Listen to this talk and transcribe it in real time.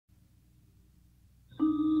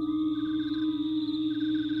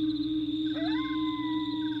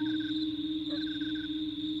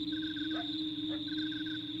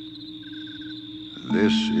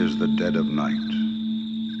is the dead of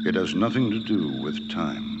night. It has nothing to do with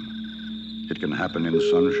time. It can happen in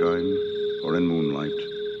sunshine or in moonlight,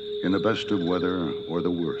 in the best of weather or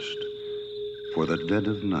the worst. For the dead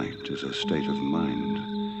of night is a state of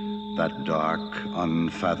mind, that dark,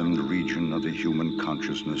 unfathomed region of the human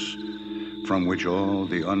consciousness from which all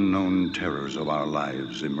the unknown terrors of our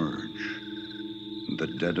lives emerge. The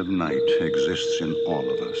dead of night exists in all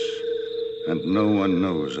of us, and no one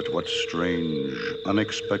knows at what strange,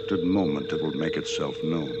 unexpected moment it will make itself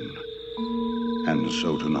known. And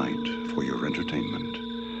so tonight, for your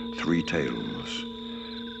entertainment, 3 tales,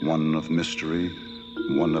 one of mystery,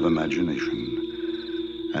 one of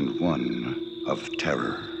imagination, and one of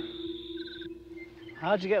terror.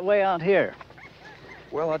 How'd you get way out here?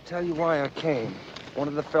 Well, I'll tell you why I came. One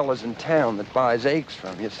of the fellas in town that buys eggs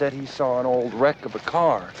from you said he saw an old wreck of a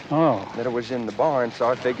car. Oh. That it was in the barn, so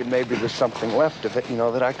I figured maybe there's something left of it,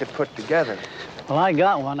 that I could put together. Well, I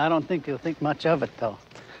got one. I don't think you'll think much of it, though.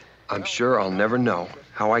 I'm sure I'll never know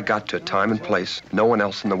how I got to a time and place no one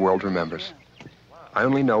else in the world remembers. I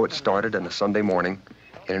only know it started on a Sunday morning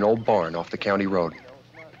in an old barn off the county road.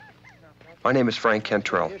 My name is Frank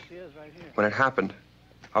Cantrell. When it happened,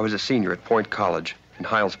 I was a senior at Point College in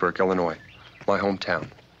Heilsburg, Illinois, my hometown.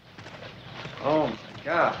 Oh, my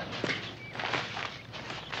God.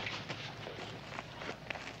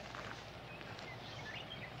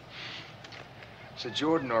 It's a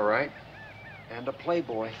Jordan, all right. And a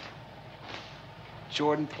Playboy.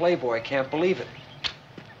 Jordan Playboy, I can't believe it.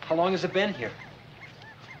 How long has it been here?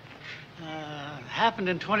 Happened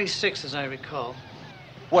in 26, as I recall.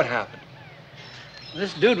 What happened?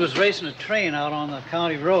 This dude was racing a train out on the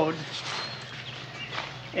county road,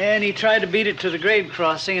 and he tried to beat it to the grade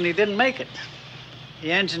crossing, and he didn't make it.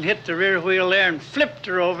 The engine hit the rear wheel there and flipped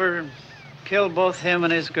her over and killed both him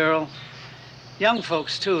and his girl. Young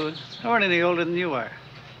folks, too. They weren't any older than you are.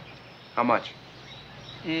 How much?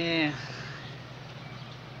 Yeah.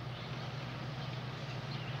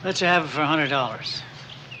 Let you have it for $100.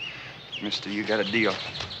 Mister, you got a deal.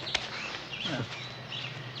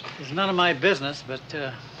 It's none of my business, but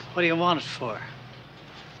what do you want it for?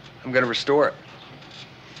 I'm gonna restore it.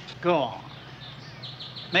 Go on.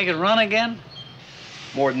 Make it run again?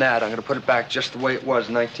 More than that, I'm gonna put it back just the way it was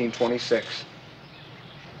in 1926.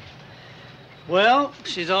 Well,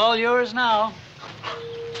 she's all yours now.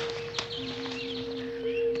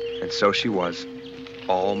 And so she was,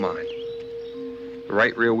 all mine. The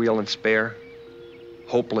right rear wheel and spare,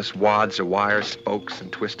 hopeless wads of wires, spokes,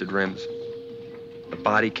 and twisted rims. The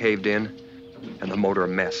body caved in, and the motor a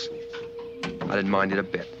mess. I didn't mind it a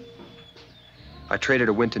bit. I traded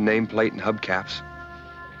a Winton nameplate and hubcaps,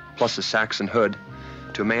 plus a Saxon hood,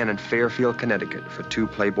 to a man in Fairfield, Connecticut for 2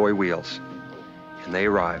 Playboy wheels. And they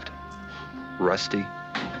arrived, rusty,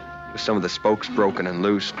 with some of the spokes broken and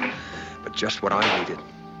loose, but just what I needed.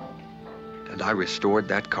 And I restored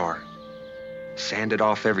that car. Sanded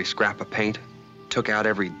off every scrap of paint, took out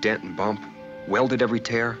every dent and bump, welded every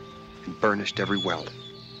tear, and burnished every weld.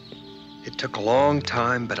 It took a long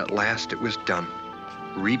time, but at last it was done.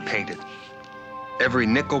 Repainted. Every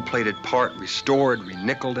nickel-plated part restored,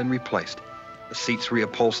 re-nickeled, and replaced. The seats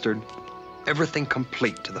reupholstered. Everything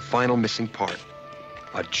complete to the final missing part.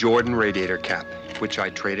 A Jordan radiator cap, which I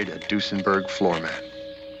traded a Duesenberg floor mat.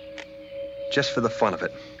 Just for the fun of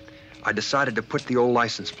it, I decided to put the old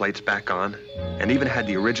license plates back on, and even had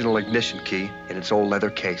the original ignition key in its old leather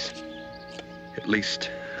case. At least,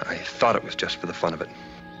 I thought it was just for the fun of it.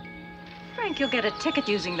 Frank, you'll get a ticket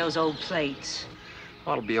using those old plates.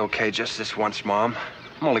 I'll be okay just this once, Mom.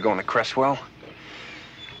 I'm only going to Cresswell.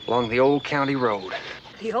 Along the old county road.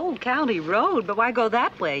 The old county road? But why go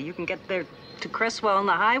that way? You can get there to Cresswell on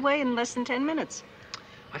the highway in less than 10 minutes.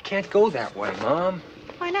 I can't go that way, Mom.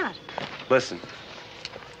 Why not? Listen.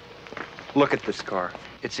 Look at this car.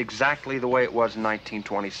 It's exactly the way it was in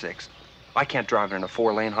 1926. I can't drive it on a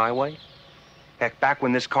 4-lane highway. Heck, back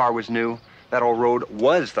when this car was new, that old road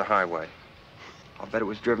was the highway. I'll bet it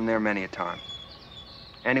was driven there many a time.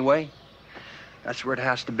 Anyway, that's where it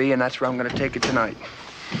has to be, and that's where I'm gonna take it tonight.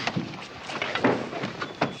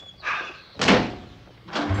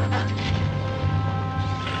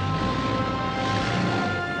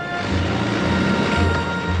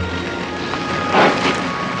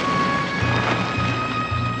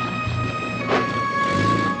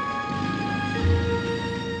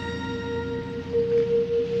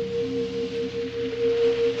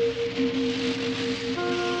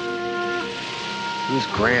 It was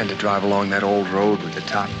grand to drive along that old road with the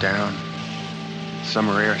top down.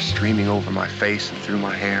 Summer air streaming over my face and through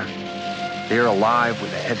my hair. The air alive with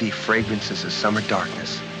the heavy fragrances of summer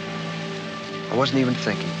darkness. I wasn't even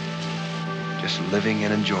thinking. just living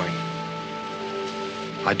and enjoying.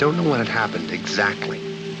 I don't know when it happened exactly,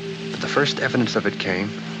 but the first evidence of it came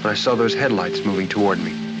when I saw those headlights moving toward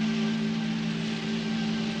me.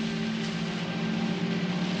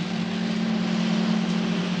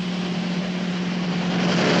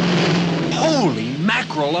 Holy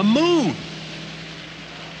mackerel, a moon!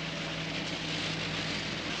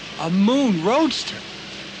 A moon roadster.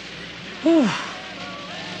 Whew.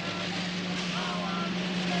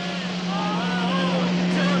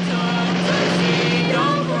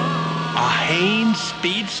 A Haynes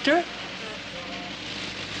Speedster?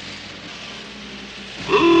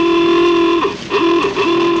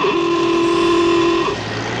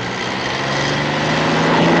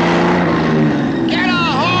 Get a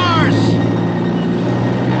horse!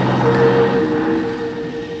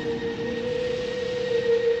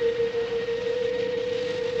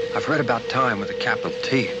 I've read about time with a capital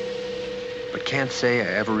T, but can't say I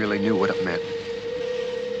ever really knew what it meant.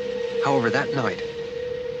 However, that night,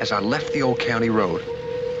 as I left the old county road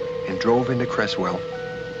and drove into Cresswell,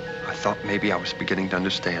 I thought maybe I was beginning to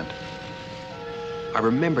understand. I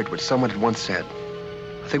remembered what someone had once said.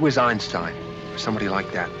 I think it was Einstein or somebody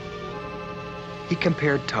like that. He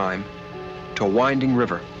compared time to a winding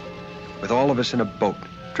river with all of us in a boat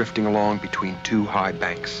drifting along between two high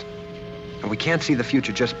banks. And we can't see the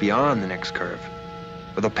future just beyond the next curve,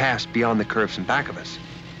 or the past beyond the curves in back of us.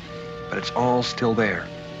 But it's all still there,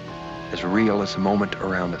 as real as the moment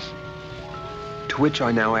around us. To which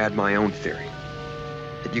I now add my own theory,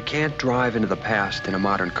 that you can't drive into the past in a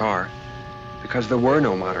modern car, because there were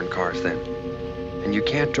no modern cars then. And you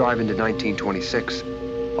can't drive into 1926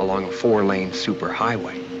 along a 4-lane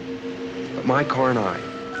superhighway. But my car and I,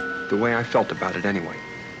 the way I felt about it anyway,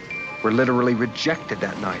 were literally rejected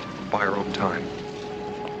that night by our own time.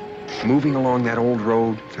 Moving along that old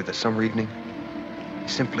road through the summer evening,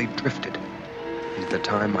 simply drifted into the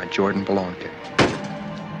time my Jordan belonged to.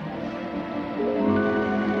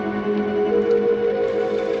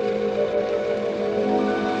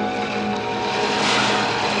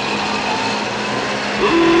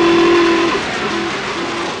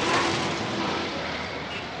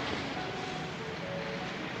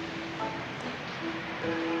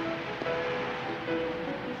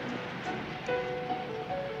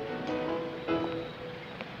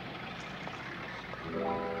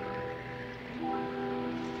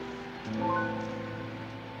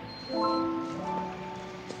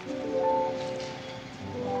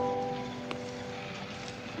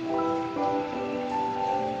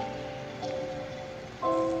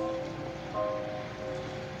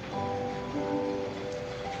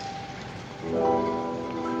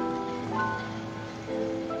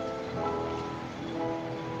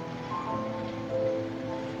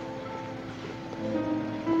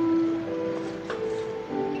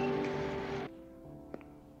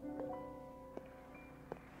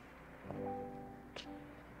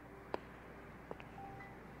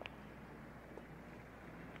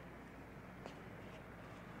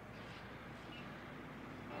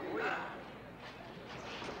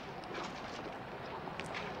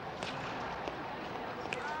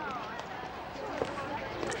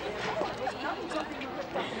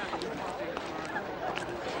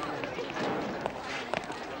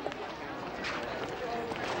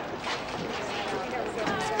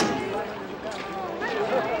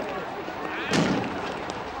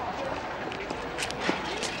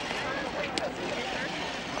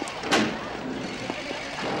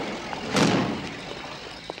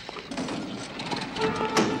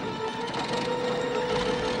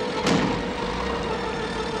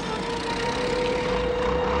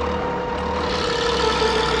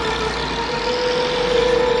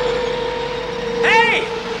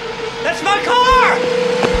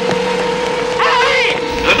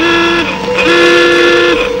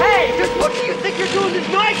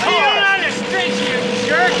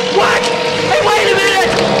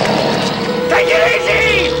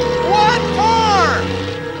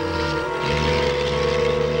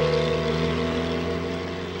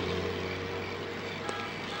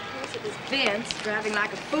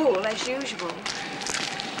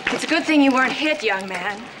 It's a good thing you weren't hit, young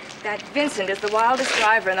man. That Vincent is the wildest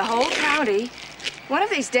driver in the whole county. One of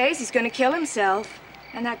these days, he's going to kill himself.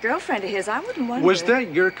 And that girlfriend of his, I wouldn't wonder. Was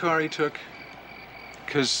that your car he took?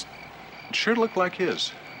 Because it sure looked like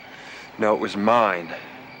his. No, it was mine.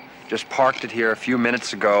 Just parked it here a few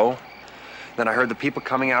minutes ago. Then I heard the people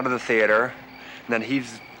coming out of the theater. And then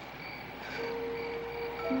he's...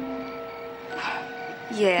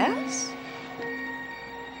 Yes?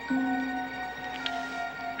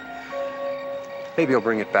 Maybe he'll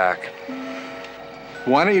bring it back.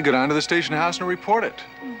 Why don't you go down to the station house and report it?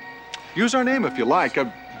 Use our name if you like.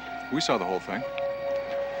 We saw the whole thing.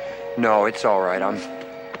 No, it's all right. I'm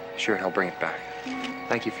sure he'll bring it back.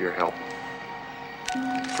 Thank you for your help.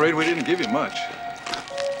 Afraid we didn't give you much.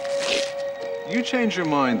 You change your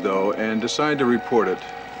mind, though, and decide to report it.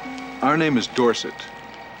 Our name is Dorset.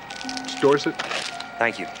 It's Dorset?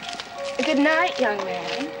 Thank you. Good night, young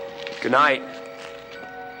man. Good night.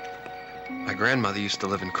 My grandmother used to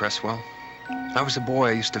live in Cresswell. When I was a boy,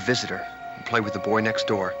 I used to visit her and play with the boy next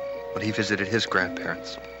door when he visited his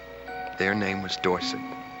grandparents. Their name was Dorset.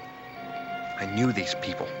 I knew these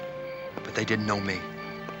people, but they didn't know me.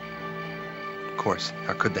 Of course,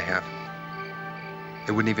 how could they have?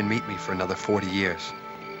 They wouldn't even meet me for another 40 years.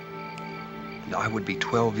 And I would be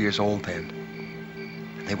 12 years old then,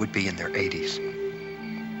 and they would be in their 80s.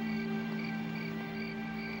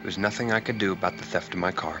 There was nothing I could do about the theft of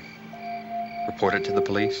my car. Report it to the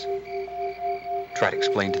police, try to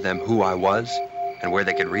explain to them who I was and where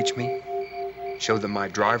they could reach me, show them my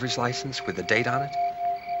driver's license with a date on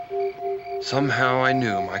it. Somehow I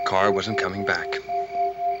knew my car wasn't coming back.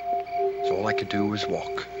 So all I could do was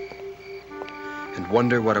walk and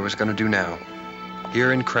wonder what I was going to do now,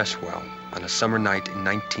 here in Cresswell on a summer night in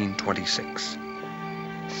 1926,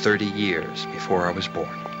 30 years before I was born.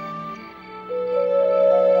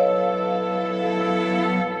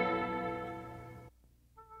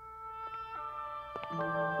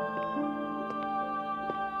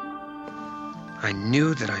 I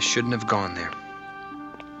knew that I shouldn't have gone there,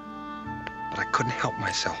 but I couldn't help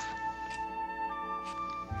myself.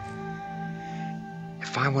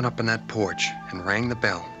 If I went up on that porch and rang the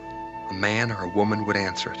bell, a man or a woman would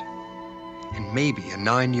answer it. And maybe a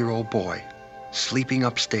 9-year-old boy, sleeping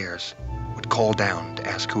upstairs, would call down to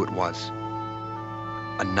ask who it was.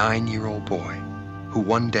 A 9-year-old boy who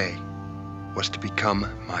one day was to become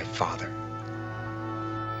my father.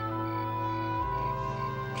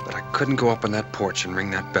 But I couldn't go up on that porch and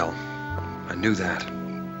ring that bell. I knew that.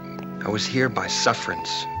 I was here by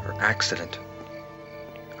sufferance or accident.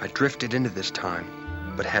 I drifted into this time,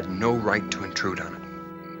 but had no right to intrude on it.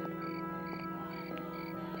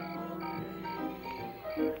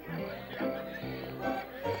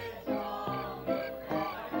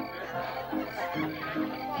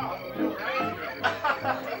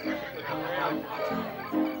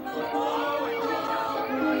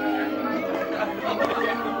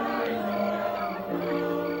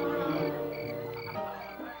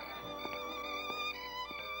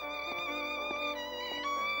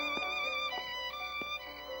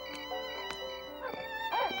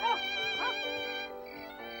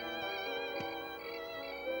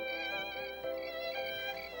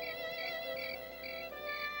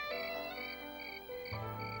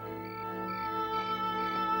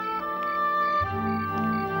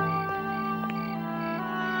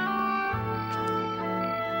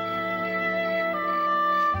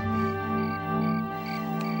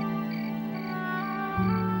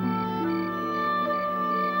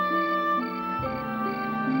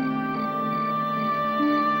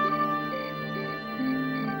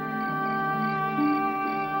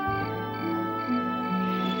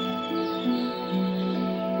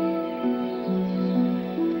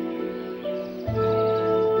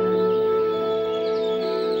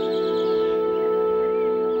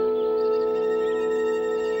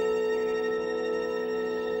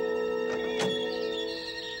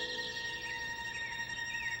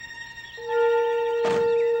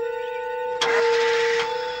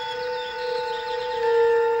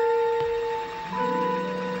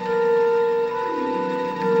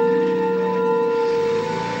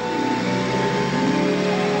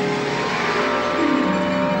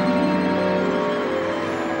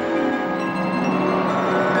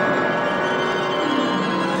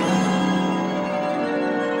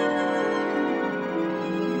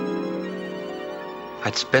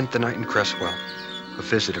 I'd spent the night in Cresswell, a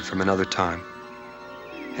visitor from another time.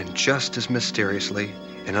 And just as mysteriously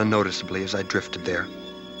and unnoticeably as I drifted there,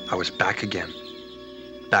 I was back again,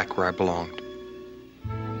 back where I belonged.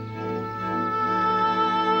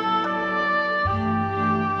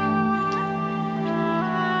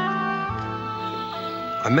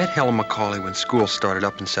 I met Helen Macaulay when school started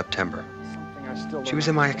up in September. She was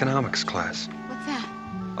in my economics class. What's that?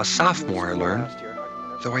 A sophomore, I learned,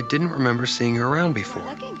 though I didn't remember seeing her around before.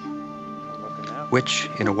 Which,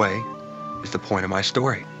 in a way, is the point of my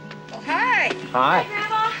story. Hi. Hi.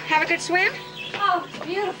 Grandma. Have a good swim? Oh,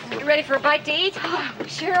 beautiful. You ready for a bite to eat? Oh, we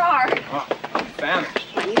sure are. Oh, I'm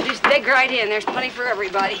famished. You just dig right in. There's plenty for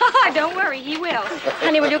everybody. Don't worry, he will.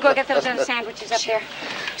 Honey, will you go get those other sandwiches up there?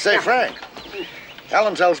 Say, Frank,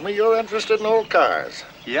 Helen tells me you're interested in old cars.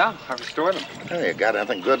 Yeah, I restored them. Hey, you got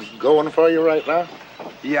anything good going for you right now?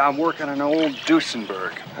 Yeah, I'm working on an old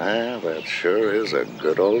Duesenberg. Ah, that sure is a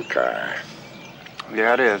good old car.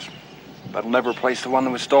 Yeah, it is. But it'll never replace the one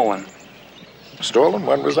that was stolen. Stolen?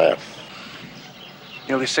 When was that?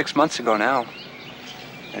 Nearly 6 months ago now.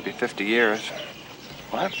 Maybe 50 years.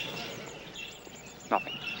 What?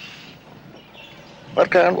 Nothing. What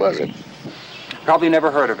kind was it? Probably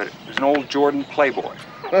never heard of it. It was an old Jordan Playboy.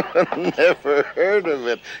 Never heard of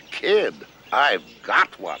it. Kid, I've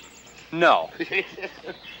got one. No.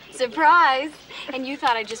 Surprise! And you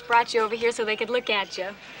thought I just brought you over here so they could look at you.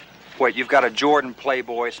 Wait, you've got a Jordan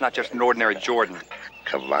Playboy. It's not just an ordinary Jordan.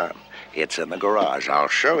 Come on. It's in the garage. I'll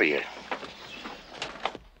show you.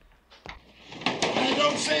 I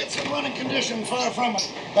don't say it's in running condition, far from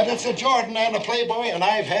it. But it's a Jordan and a Playboy, and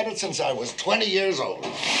I've had it since I was 20 years old.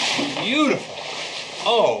 Beautiful.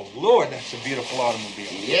 Oh, Lord, that's a beautiful automobile.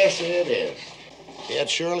 Yes, it is. It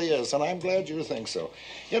surely is, and I'm glad you think so.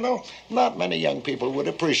 You know, not many young people would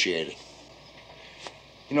appreciate it.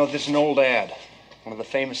 You know, there's an old ad, one of the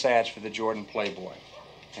famous ads for the Jordan Playboy.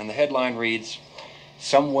 And the headline reads,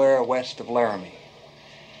 "Somewhere west of Laramie."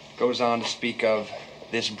 Goes on to speak of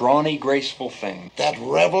this brawny, graceful thing that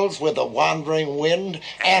revels with the wandering wind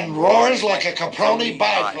and roars like a Caproni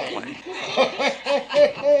biplane.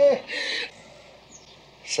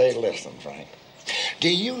 Say, listen, Frank. Do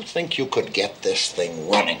you think you could get this thing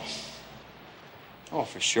running? Oh,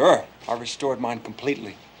 for sure. I restored mine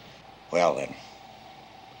completely. Well, then,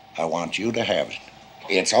 I want you to have it.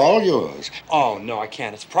 It's all yours. Oh, no, I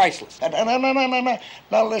can't. It's priceless. No.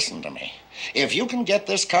 Now, listen to me. If you can get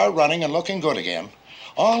this car running and looking good again,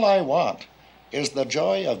 all I want is the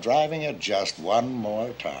joy of driving it just one more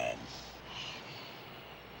time.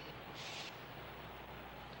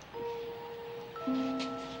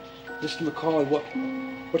 Mr. McCauley,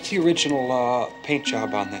 what's the original paint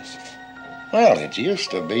job on this? Well, it used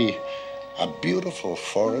to be a beautiful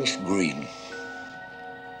forest green.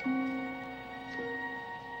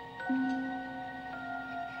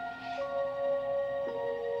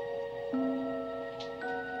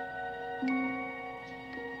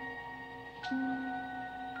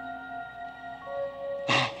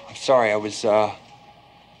 I'm sorry, I was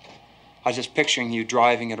just picturing you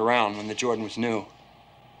driving it around when the Jordan was new.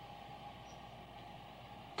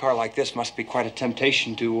 A car like this must be quite a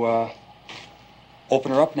temptation to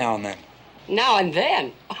open her up now and then. Now and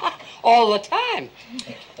then? All the time.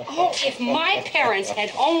 Oh, if my parents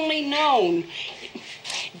had only known.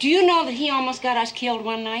 Do you know that he almost got us killed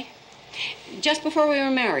one night? Just before we were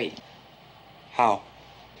married. How?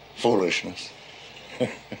 Foolishness.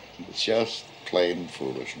 Just plain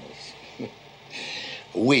foolishness.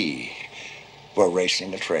 We were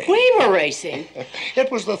racing a train. We were racing? It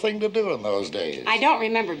was the thing to do in those days. I don't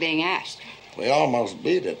remember being asked. We almost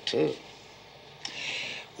beat it, too.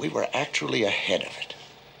 We were actually ahead of it.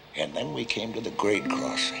 And then we came to the grade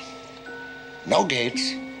crossing. No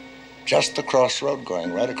gates, just the crossroad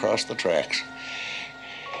going right across the tracks.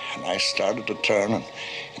 And I started to turn, and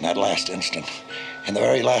in that last instant, in the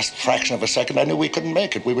very last fraction of a second, I knew we couldn't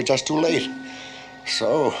make it. We were just too late.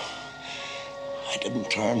 So, I didn't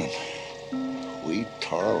turn, and we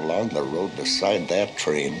tore along the road beside that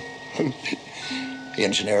train. The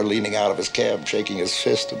engineer leaning out of his cab, shaking his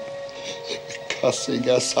fist and cussing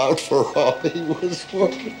us out for all he was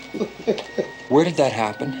worth. Where did that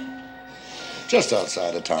happen? Just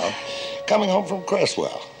outside of town, coming home from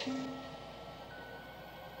Cresswell.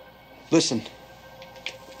 Listen,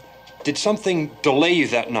 did something delay you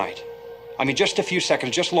that night? I mean, just a few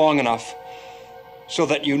seconds, just long enough so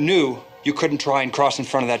that you knew you couldn't try and cross in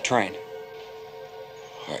front of that train?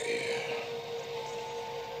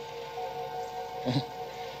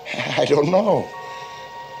 I don't know.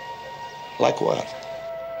 Like what?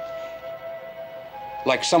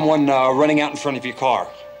 Like someone running out in front of your car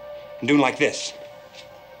and doing like this.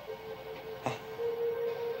 Huh?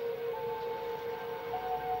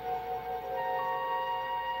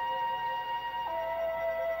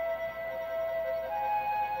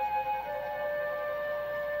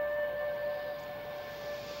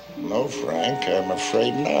 No, Frank, I'm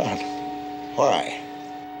afraid not. Why?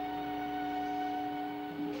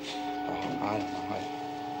 I don't know.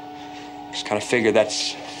 I just kind of figured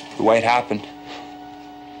that's the way it happened.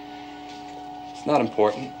 It's not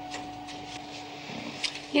important.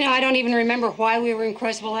 You know, I don't even remember why we were in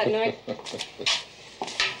Cresswell that night.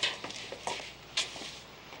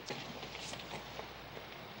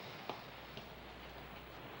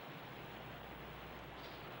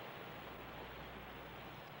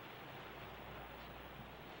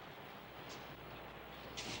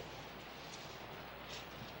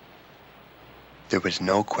 There was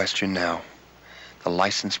no question now. The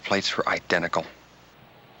license plates were identical.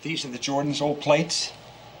 These are the Jordan's old plates?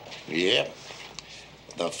 Yep.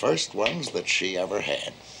 The first ones that she ever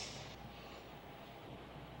had.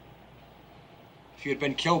 If you had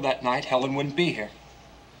been killed that night, Helen wouldn't be here.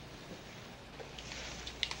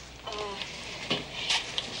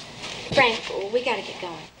 Frank, we gotta get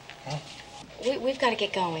going. Huh? We've gotta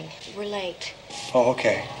get going. We're late. Oh,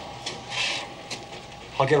 okay.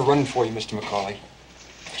 I'll get a running for you, Mr. McCauley.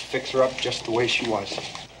 Just fix her up just the way she was.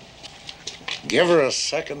 Give her a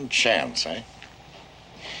second chance, eh?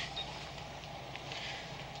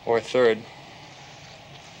 Or a third.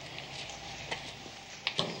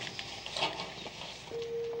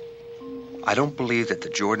 I don't believe that the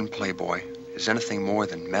Jordan Playboy is anything more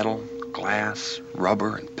than metal, glass,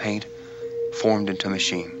 rubber, and paint formed into a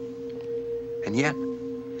machine. And yet,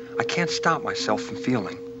 I can't stop myself from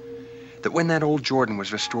feeling that when that old Jordan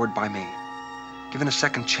was restored by me, given a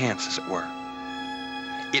second chance, as it were,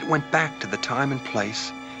 it went back to the time and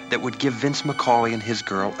place that would give Vince McCauley and his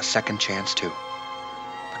girl a second chance, too.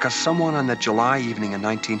 Because someone on that July evening in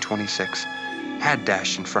 1926 had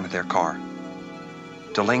dashed in front of their car,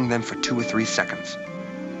 delaying them for 2 or 3 seconds.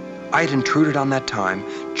 I had intruded on that time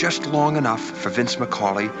just long enough for Vince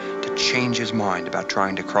McCauley to change his mind about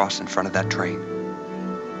trying to cross in front of that train,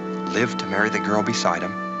 live to marry the girl beside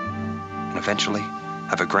him, and eventually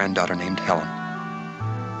have a granddaughter named Helen,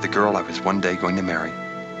 the girl I was one day going to marry.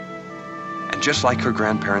 And just like her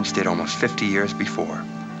grandparents did almost 50 years before,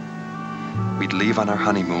 we'd leave on our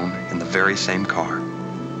honeymoon in the very same car.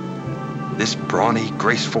 This brawny,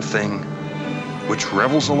 graceful thing, which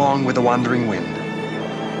revels along with the wandering wind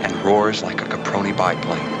and roars like a Caproni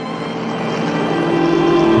biplane.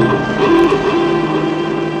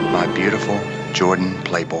 My beautiful Jordan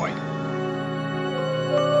Playboy.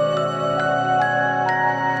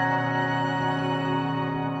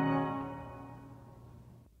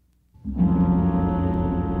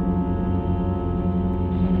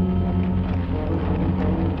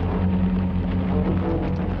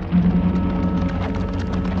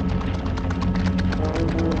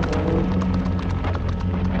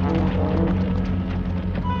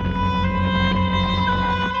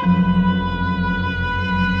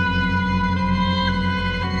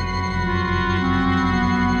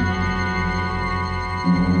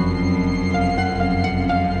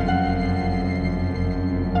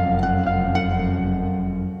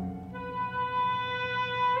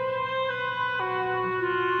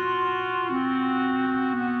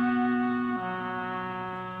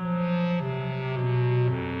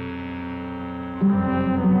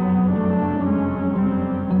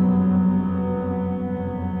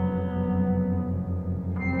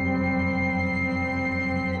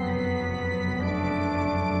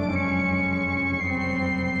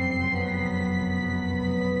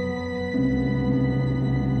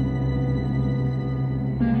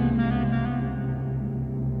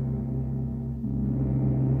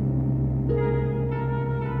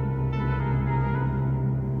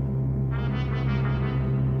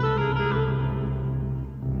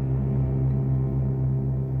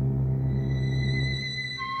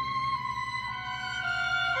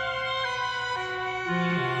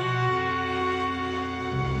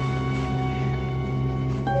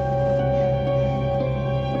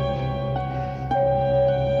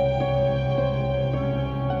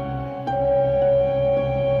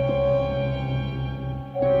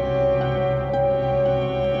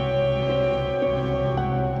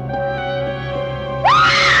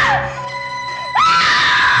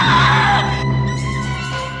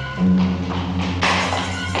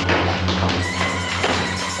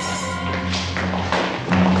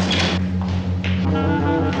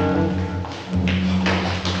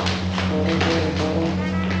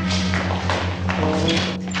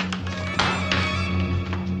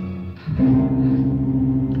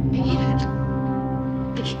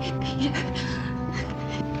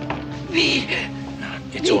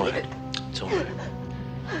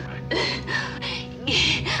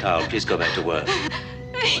 Please go back to work.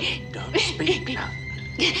 Don't speak now.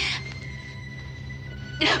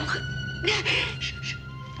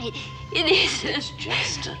 It isn't. It's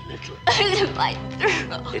just a little. It's my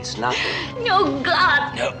throat. It's nothing. No,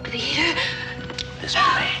 God. No. Peter. Listen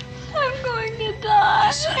to me. I'm going to die.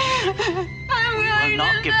 Listen. I'm We going will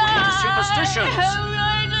not to give die. way to superstitions. I'm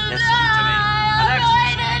going to Listen die. to me.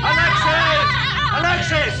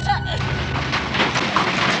 Alexis! Alexis!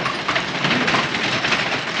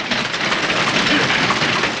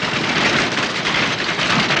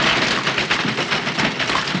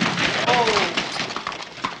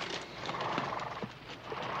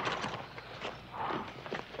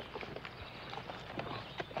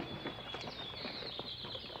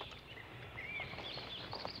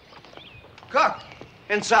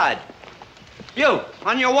 Inside. You,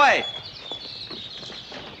 on your way.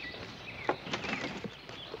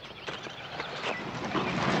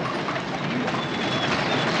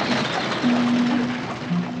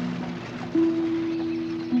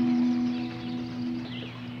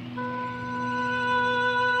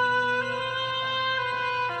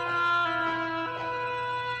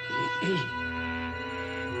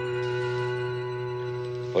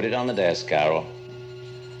 Put it on the desk, Carol.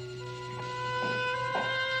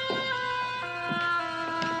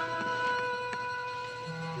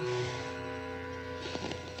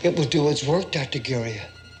 It will do its work, Dr. Guria.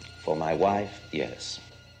 For my wife, yes.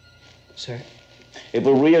 Sir? It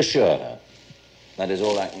will reassure her. That is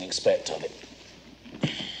all I can expect of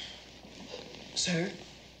it. Sir,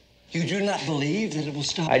 you do not believe that it will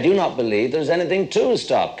stop? I do not believe there's anything to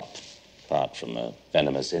stop, apart from a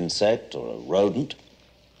venomous insect or a rodent.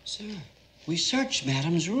 Sir, we searched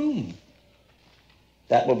Madam's room.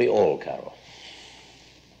 That will be all, Carol.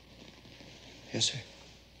 Yes, sir.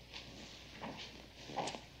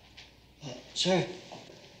 Sir,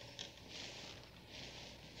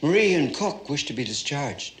 Marie and Cook wish to be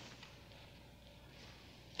discharged.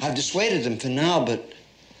 I've dissuaded them for now, but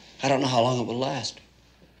I don't know how long it will last.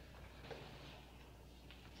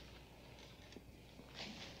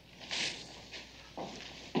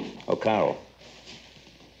 Oh, Carol.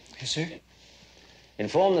 Yes, sir?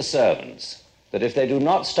 Inform the servants that if they do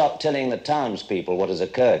not stop telling the townspeople what has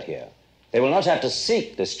occurred here, they will not have to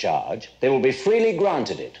seek discharge. They will be freely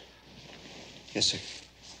granted it. Yes, sir.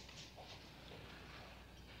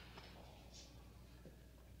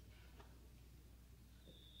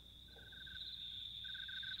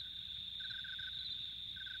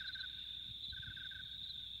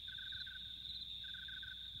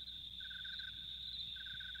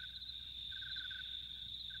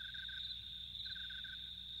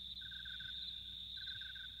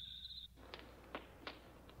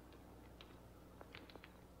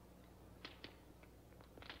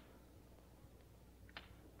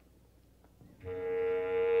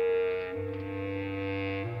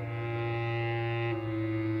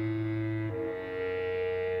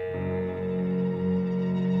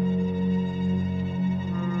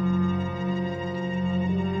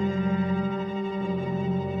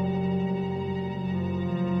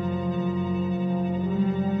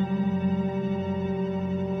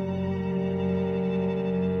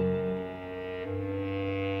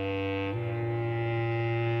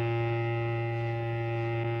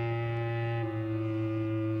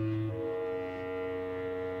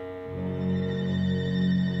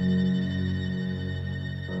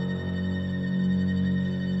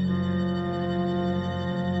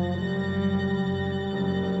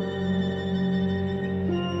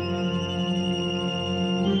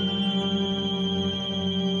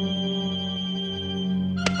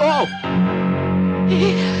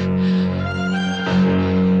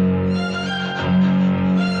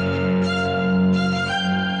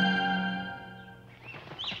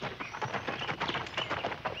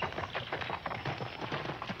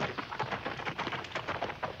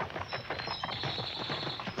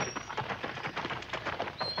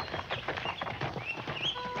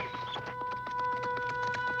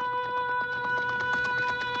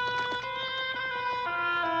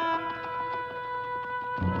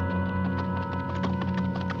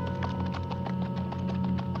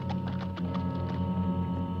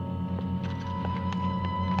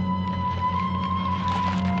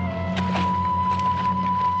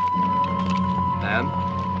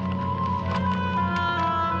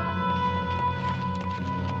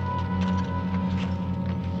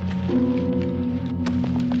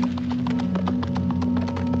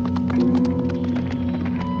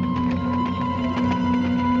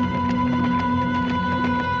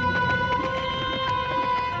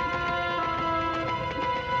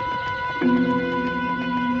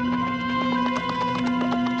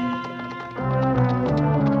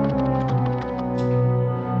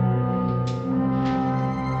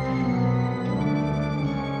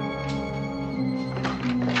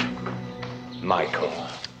 Michael.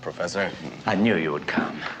 Professor? I knew you would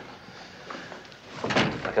come.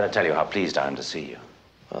 I cannot tell you how pleased I am to see you.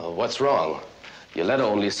 Well, what's wrong? Your letter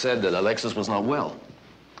only said that Alexis was not well.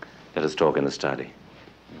 Let us talk in the study.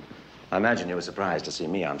 I imagine you were surprised to see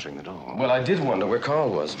me answering the door. Well, I did wonder where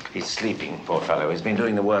Carl was. He's sleeping, poor fellow. He's been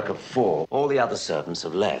doing the work of 4. All the other servants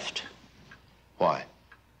have left. Why?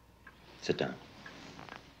 Sit down.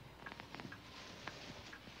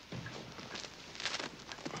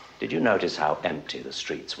 Did you notice how empty the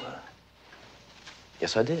streets were?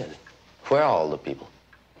 Yes, I did. Where are all the people?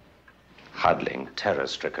 Huddling,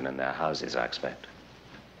 terror-stricken in their houses, I expect.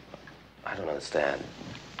 I don't understand.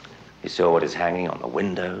 You saw what is hanging on the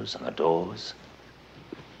windows and the doors?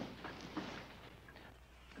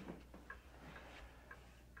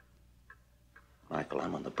 Michael,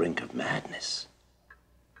 I'm on the brink of madness.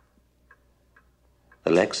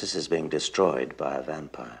 Alexis is being destroyed by a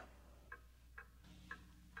vampire.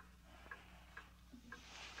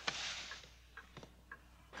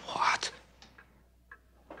 What?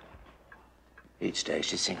 Each day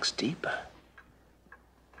she sinks deeper.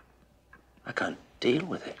 I can't deal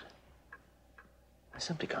with it. I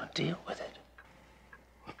simply can't deal with it.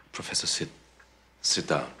 Professor, sit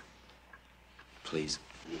down. Please.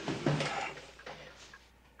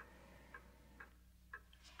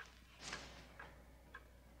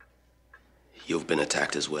 You've been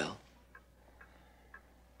attacked as well?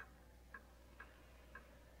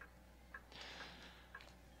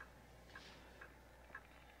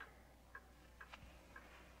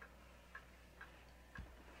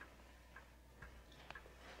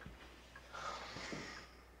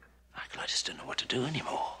 Michael, I just don't know what to do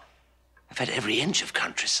anymore. I've had every inch of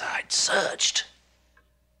countryside searched.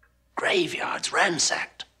 Graveyards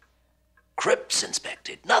ransacked. Crypts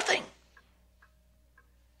inspected. Nothing.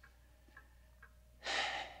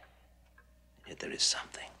 Yet there is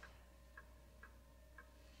something.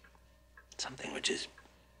 Something which is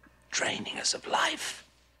draining us of life.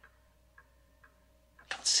 I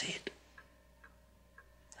can't see it.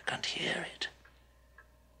 I can't hear it.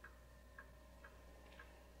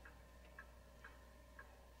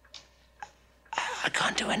 I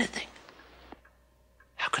can't do anything.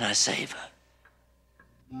 How can I save her?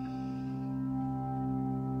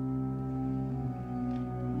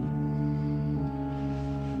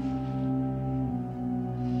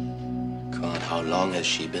 God, how long has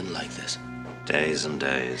she been like this? Days and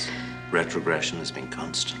days. Retrogression has been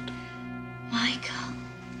constant. Michael.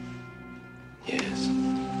 Yes.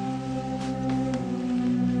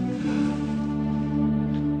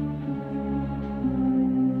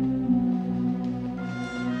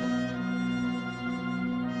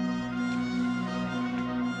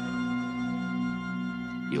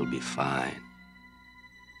 You'll be fine.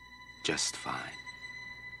 Just fine.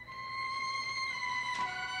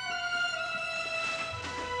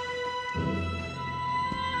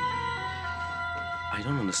 I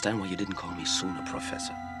don't understand why you didn't call me sooner,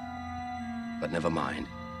 Professor. But never mind.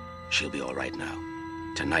 She'll be all right now.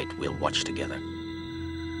 Tonight, we'll watch together.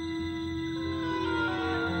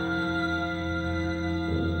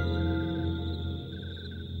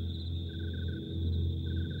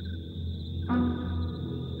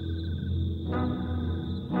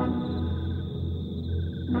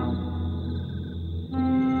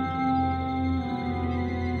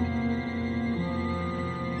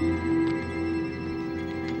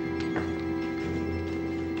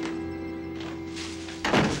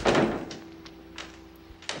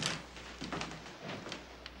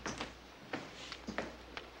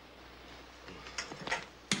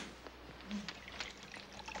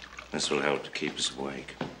 This will help to keep us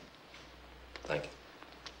awake. Thank you.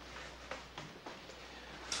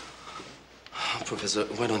 Professor,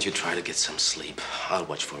 why don't you try to get some sleep? I'll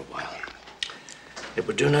watch for a while. It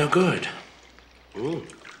would do no good.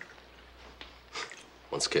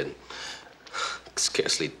 Once can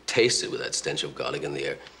scarcely taste it with that stench of garlic in the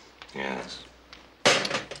air. Yes.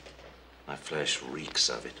 My flesh reeks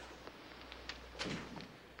of it.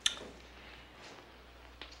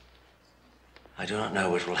 I do not know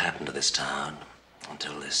what will happen to this town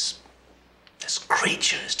until this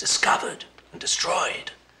creature is discovered and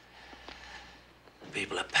destroyed. The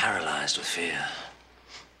people are paralyzed with fear.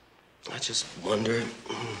 I just wonder,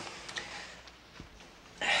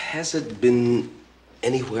 has it been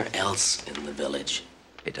anywhere else in the village?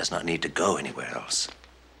 It does not need to go anywhere else.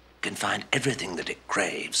 It can find everything that it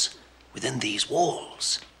craves within these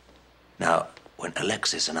walls. Now, when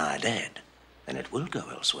Alexis and I are dead, then it will go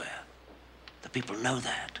elsewhere. The people know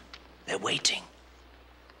that. They're waiting.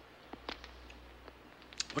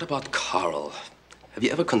 What about Carl? Have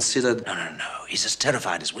you ever considered... No. He's as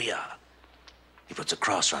terrified as we are. He puts a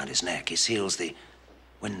cross round his neck. He seals the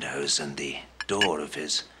windows and the door of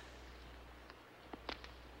his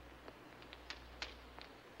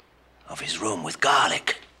room with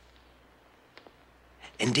garlic.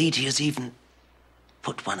 Indeed, he has even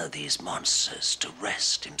put one of these monsters to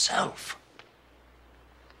rest himself.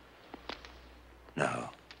 No.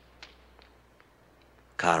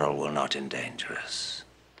 Carl will not endanger us.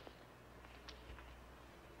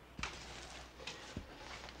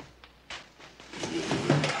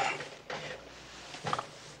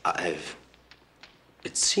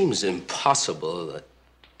 It seems impossible that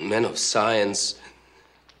men of science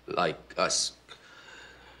like us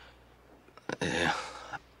Yeah.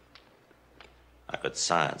 How could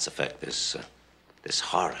science affect this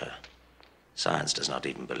horror? Science does not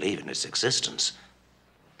even believe in its existence.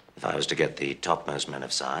 If I was to get the topmost men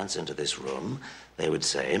of science into this room, they would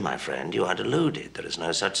say, my friend, you are deluded. There is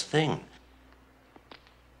no such thing.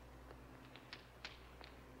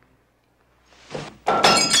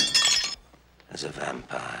 As a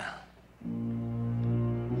vampire.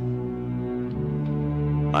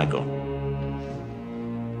 Michael.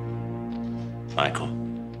 Michael.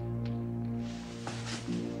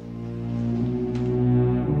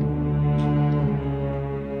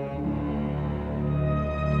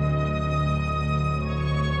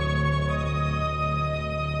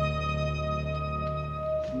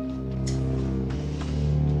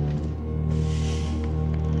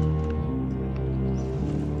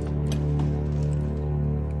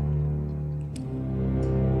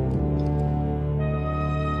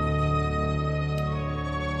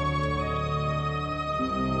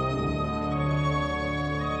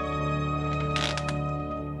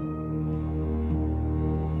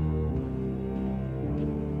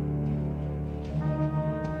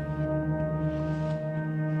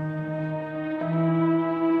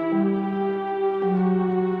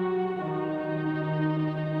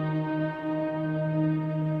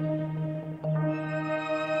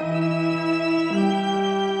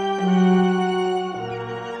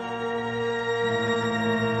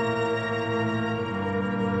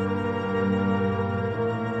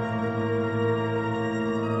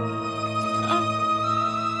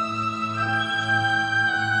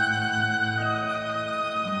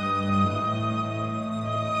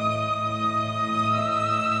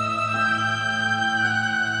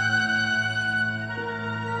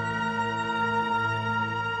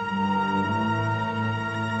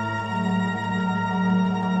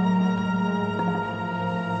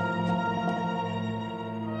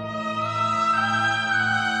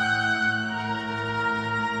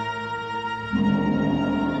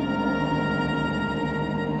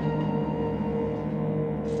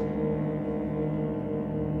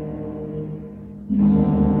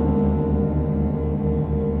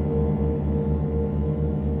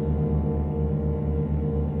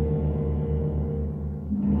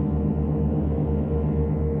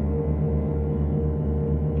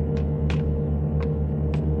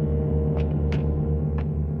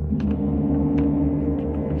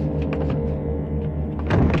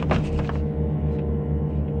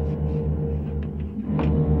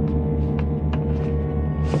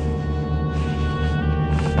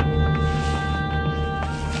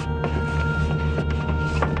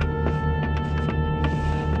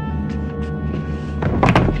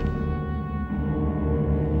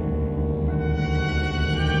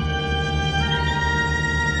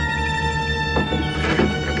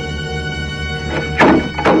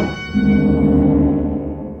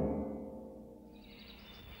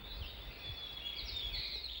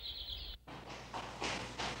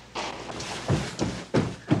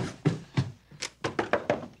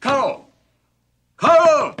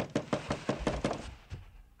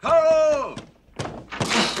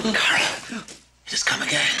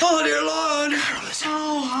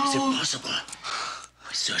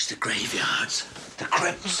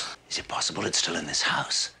 It's still in this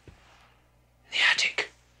house. The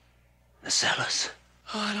attic. The cellars.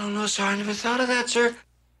 Oh, I don't know, sir. I never thought of that, sir.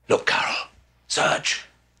 Look, Carol. Search.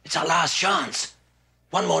 It's our last chance.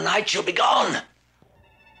 One more night, she'll be gone.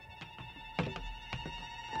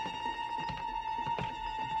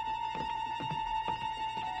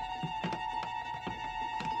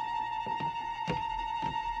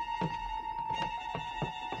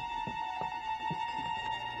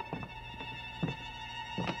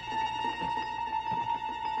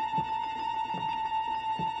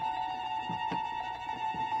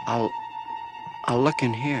 I'll look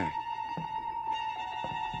in here.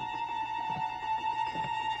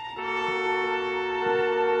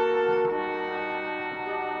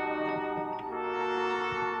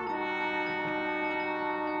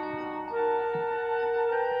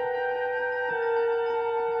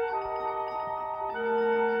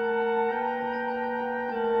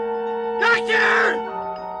 Doctor!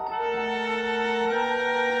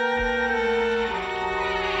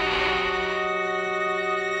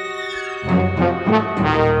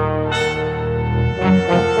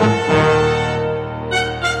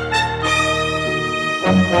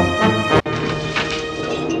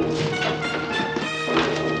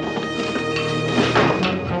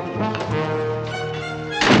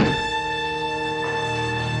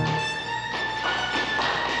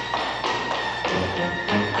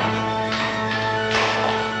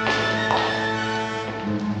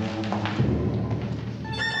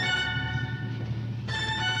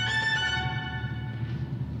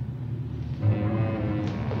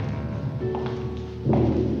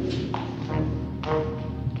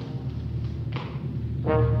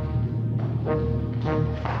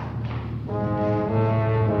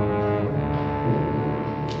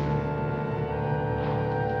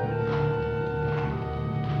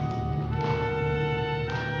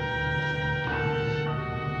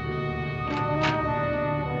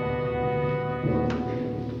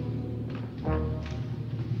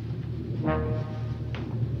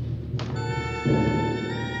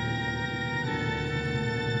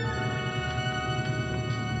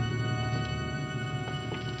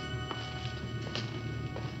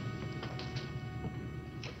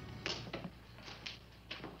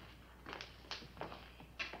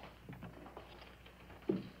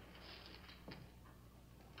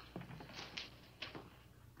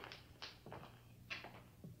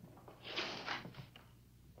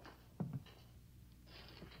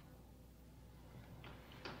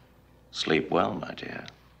 Sleep well, my dear.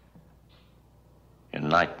 Your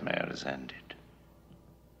nightmare is ended.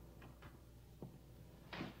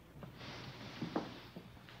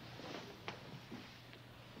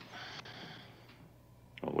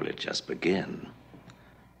 Or will it just begin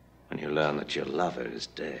when you learn that your lover is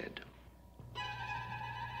dead?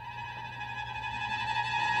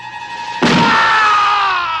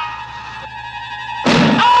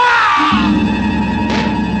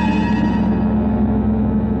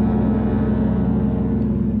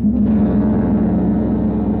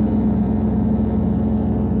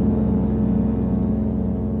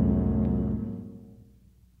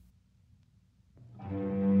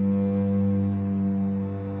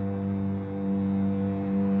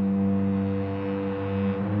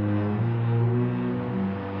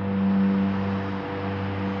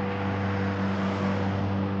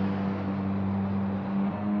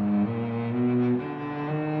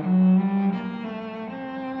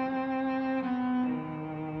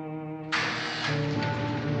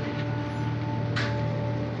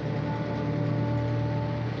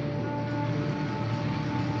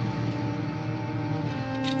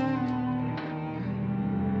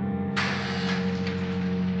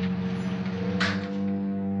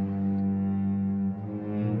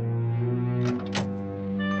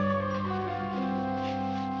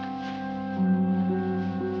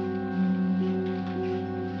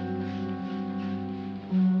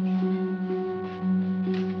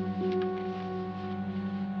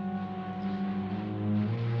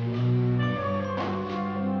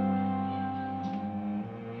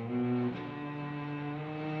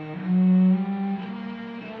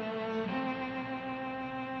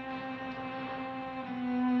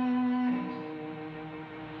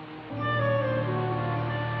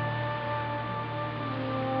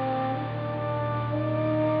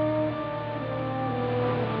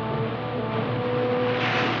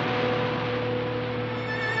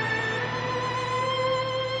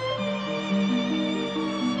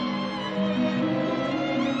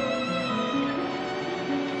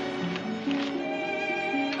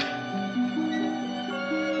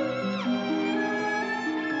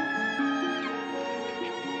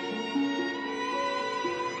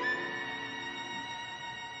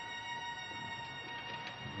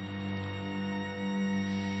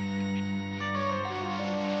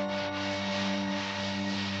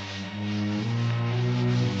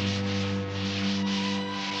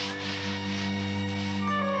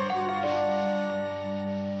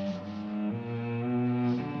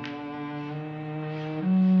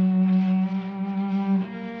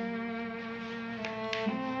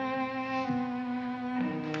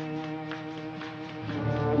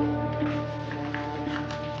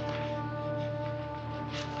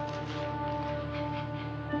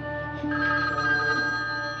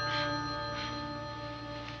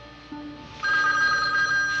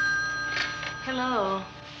 Hello.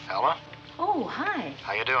 Alma? Oh, hi.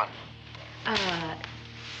 How you doing? I'm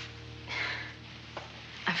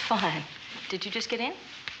fine. Did you just get in?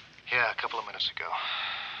 Yeah, a couple of minutes ago.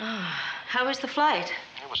 Oh, how was the flight?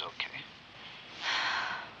 It was okay.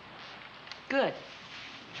 Good.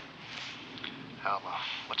 Alma,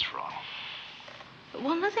 what's wrong?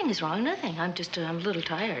 Well, nothing is wrong, nothing. I'm a little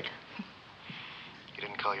tired. You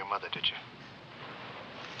didn't call your mother, did you?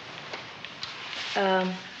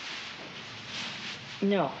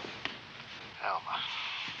 No. Alma.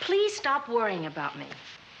 Please stop worrying about me.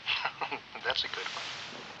 That's a good one.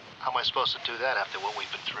 How am I supposed to do that after what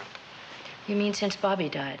we've been through? You mean since Bobby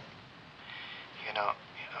died? You know,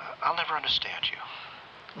 I'll never understand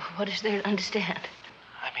you. What is there to understand?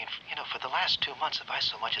 I mean, for the last 2 months, if I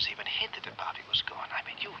so much as even hinted that Bobby was gone, I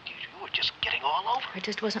mean, you were just getting all over. I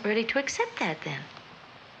just wasn't ready to accept that then.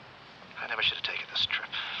 I never should have taken this trip.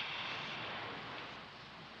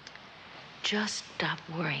 Just stop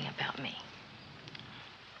worrying about me.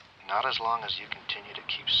 Not as long as you continue to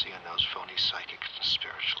keep seeing those phony psychics and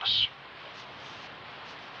spiritualists.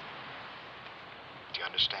 Do you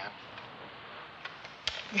understand?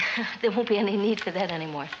 There won't be any need for that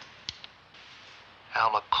anymore.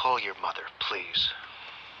 Alma, call your mother, please.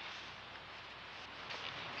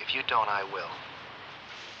 If you don't, I will.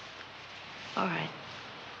 All right.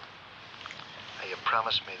 Now, you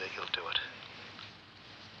promise me that you'll do it.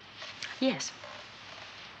 Yes.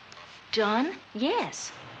 John,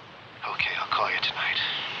 yes. Okay, I'll call you tonight.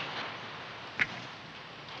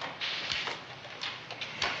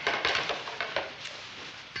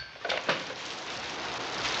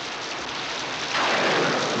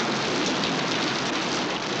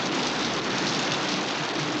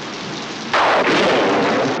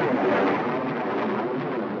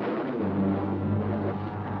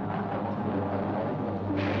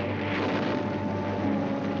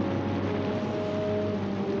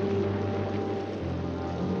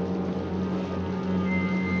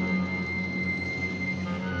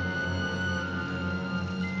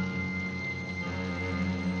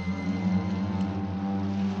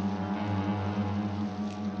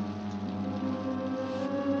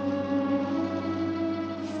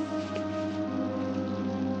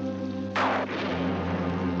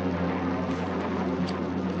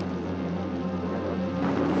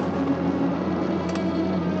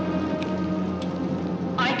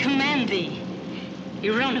 command thee,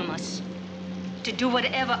 Euronymous, to do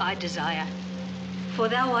whatever I desire. For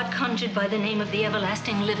thou art conjured by the name of the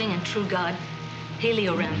everlasting, living, and true God,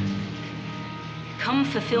 Heliorem. Come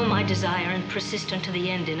fulfill my desire and persist unto the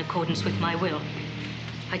end in accordance with my will.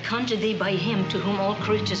 I conjure thee by him to whom all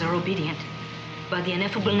creatures are obedient, by the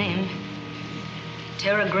ineffable name,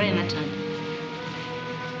 Tetragrammaton,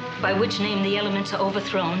 by which name the elements are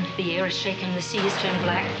overthrown, the air is shaken, the sea is turned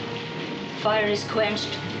black, fire is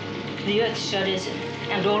quenched, the earth shudders,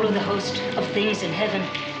 and all of the host of things in heaven,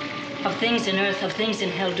 of things in earth, of things in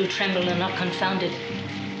hell do tremble and are confounded.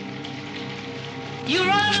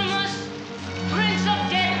 Euronymous, Prince of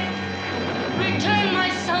Death, return my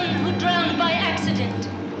son who drowned by accident.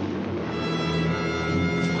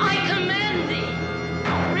 I command thee,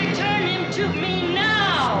 return him to me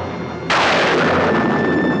now!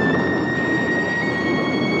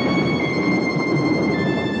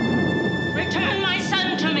 Return my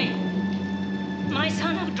son to me, my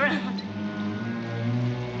son who drowned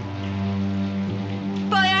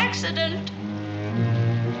by accident.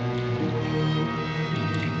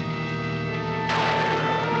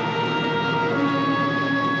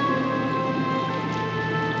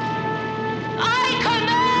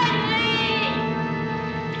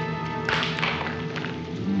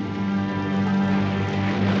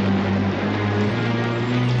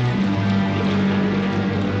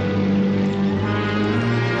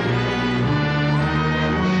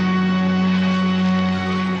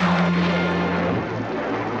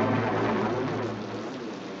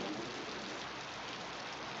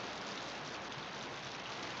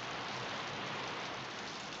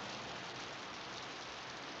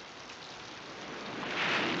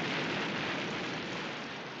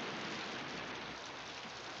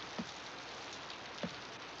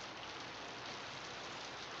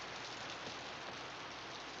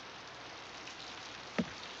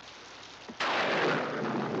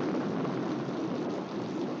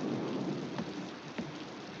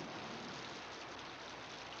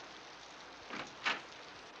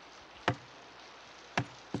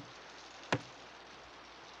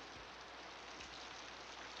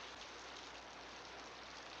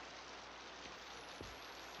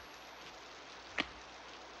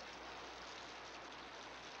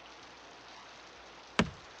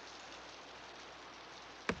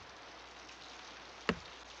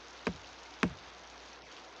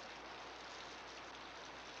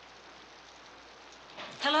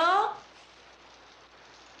 Hello?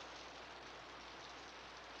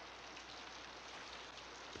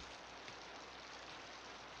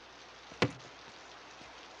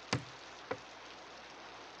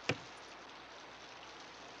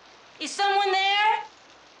 Is someone there?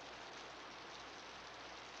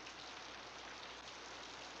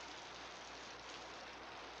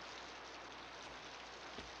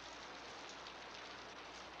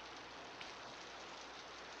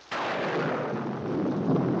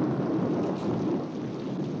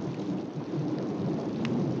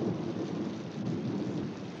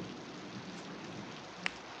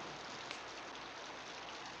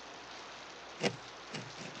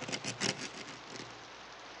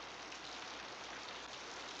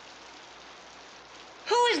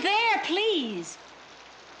 Who is there, please?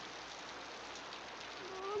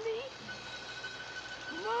 Mommy?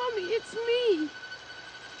 Mommy, it's me.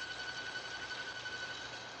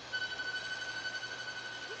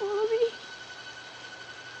 Mommy?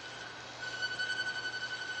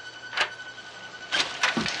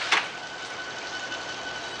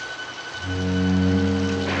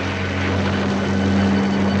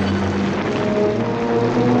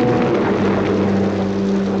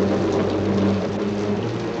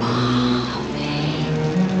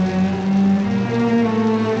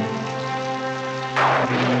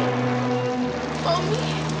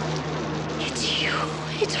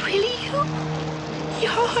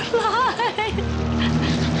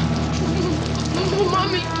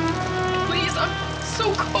 Mommy, please, I'm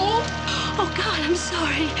so cold. Oh, God, I'm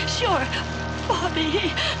sorry. Sure.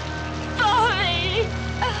 Bobby. Bobby.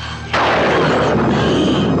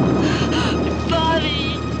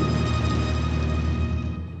 Bobby.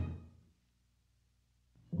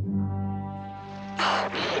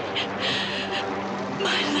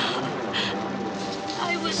 My love.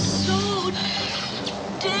 I was so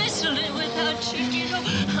desolate without you. You know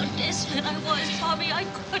how desolate I was, Bobby. I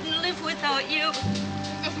couldn't live without you.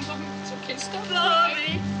 Mommy, it's okay. Stop.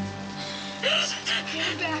 Bobby.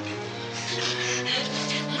 Get back.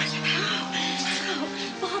 How?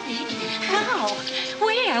 Bobby, how?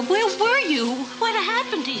 Where? Where were you? What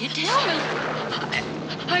happened to you? Tell me.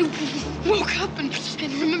 I woke up and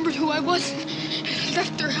remembered who I was and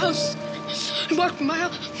left their house. walked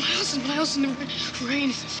miles and miles in the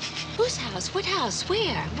rain. Whose house? What house?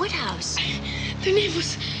 Where? What house? Their name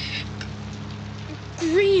was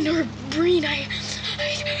Green or Breen. I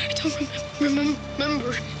don't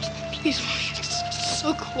remember. Please, Mommy, it's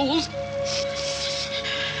so cold.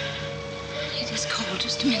 It is cold.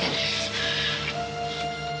 Just a minute.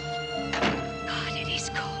 God, it is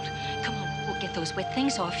cold. Come on, we'll get those wet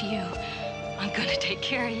things off you. I'm gonna take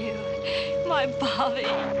care of you. My Bobby.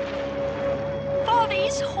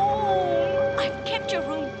 Bobby's home. I've kept your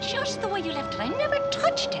room just the way you left it. I never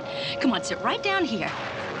touched it. Come on, sit right down here.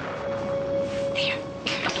 There.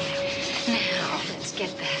 Now, let's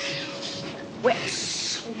get that wet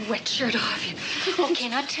sweatshirt off you. Okay,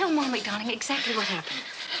 now tell Mommy, darling, exactly what happened.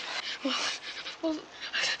 Well,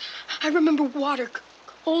 I remember water,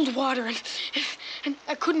 cold water, and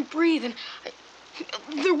I couldn't breathe, and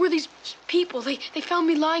there were these people. They found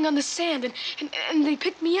me lying on the sand, and they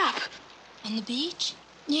picked me up. On the beach?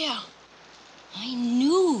 Yeah. I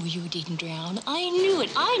knew you didn't drown. I knew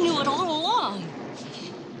it. I knew it all along.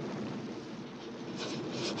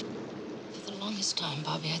 For the longest time,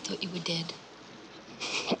 Bobby, I thought you were dead.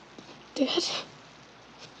 Dead?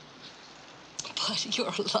 But you're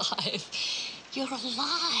alive. You're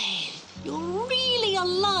alive. You're really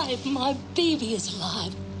alive. My baby is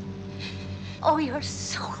alive. Oh, you're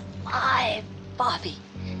so alive, Bobby.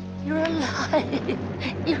 You're alive.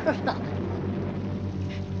 You're alive.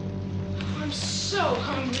 I'm so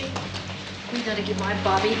hungry. We gotta give my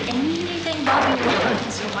Bobby anything Bobby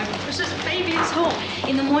wants. So my precious baby is home.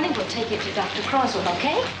 In the morning, we'll take you to Dr. Croswell,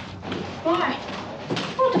 okay? Why?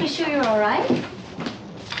 Well, to be sure you're all right.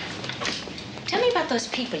 Tell me about those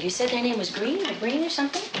people. You said their name was Green or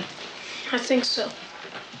something? I think so.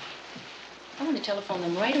 I want to telephone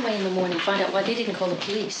them right away in the morning, find out why they didn't call the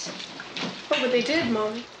police. Oh, but they did,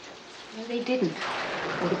 Mommy. No, they didn't.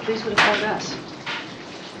 Well, the police would have called us.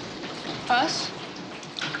 Us?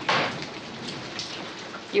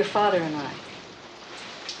 Your father and I.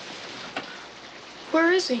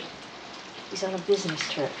 Where is he? He's on a business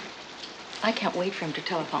trip. I can't wait for him to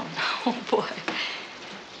telephone. Oh, boy.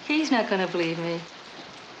 He's not going to believe me.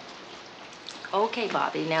 Okay,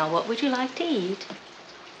 Bobby, now what would you like to eat?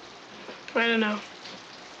 I don't know.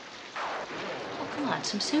 Oh, come on,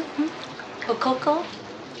 some soup, Cocoa?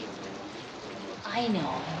 I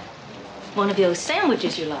know. One of those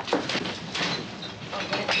sandwiches you like. Oh,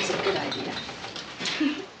 that is a good idea.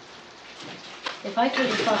 If I told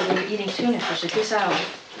your father we were eating tuna fish at this hour.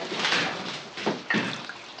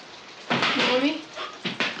 Mommy?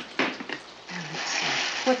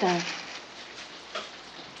 What, darling?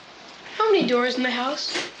 How many doors in the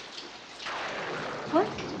house? What?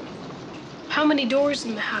 How many doors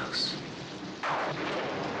in the house?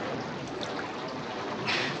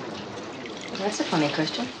 Well, that's a funny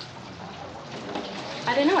question.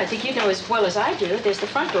 I don't know. I think you know as well as I do. There's the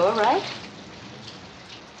front door, right?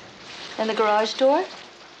 And the garage door.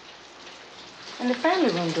 And the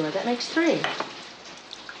family room door. That makes 3.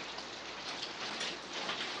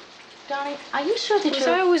 Darling, are you sure that Was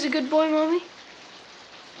I always a good boy, Mommy?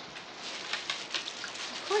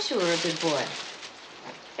 Of course you were a good boy.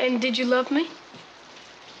 And did you love me?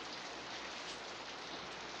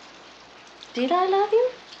 Did I love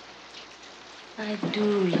you? I do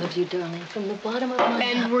love you, darling, from the bottom of my heart.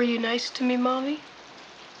 And were you nice to me, Mommy?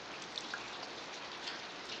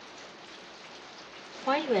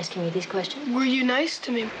 Why are you asking me these questions? Were you nice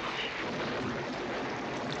to me, Mommy?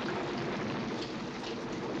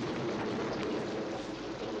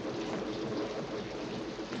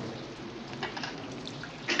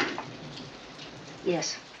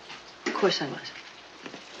 Yes, of course I was.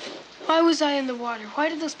 Why was I in the water? Why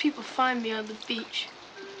did those people find me on the beach?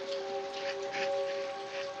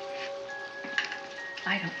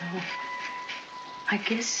 I don't know. I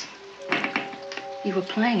guess you were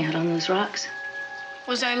playing out on those rocks.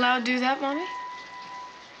 Was I allowed to do that, Mommy?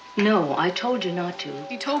 No, I told you not to.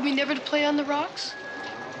 You told me never to play on the rocks?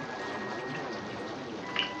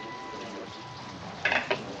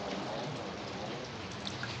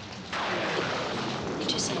 Eat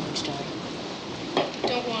your sandwich, darling.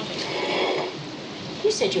 Don't want it.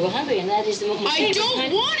 You said you were hungry, and that is the most... I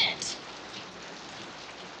don't want it!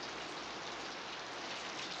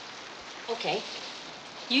 Okay.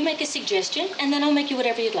 You make a suggestion, and then I'll make you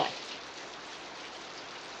whatever you'd like.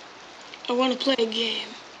 I want to play a game.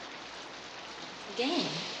 A game?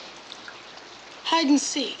 Hide and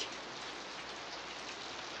seek.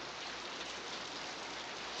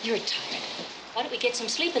 You're tired. Why don't we get some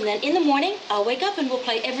sleep, and then in the morning, I'll wake up and we'll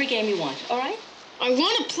play every game you want, all right? I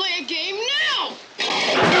want to play a game now!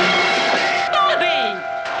 Bobby!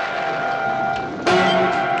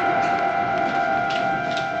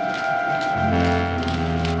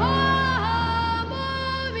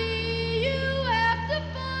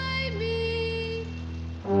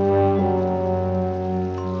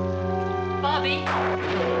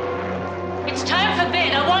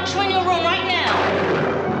 want you in your room right now.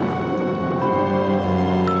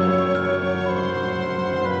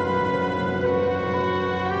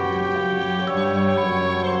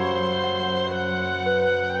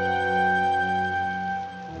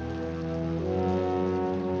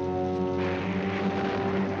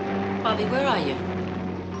 Bobby, where are you?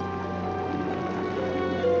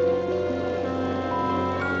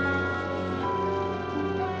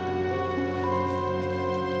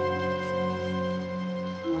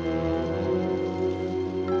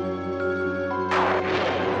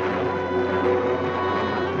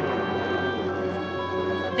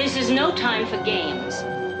 This is no time for games.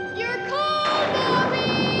 You're cold, Bobby!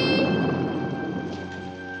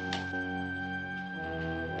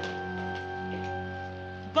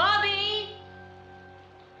 Bobby!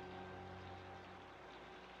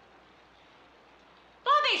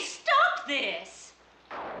 Bobby, stop this!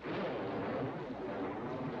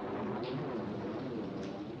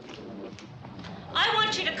 I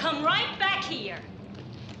want you to come right back here.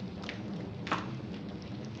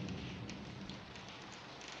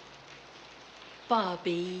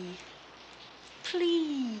 Bobby,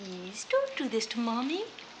 please, don't do this to Mommy.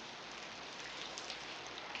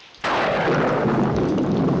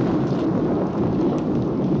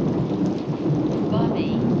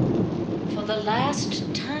 Bobby, for the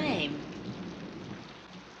last time.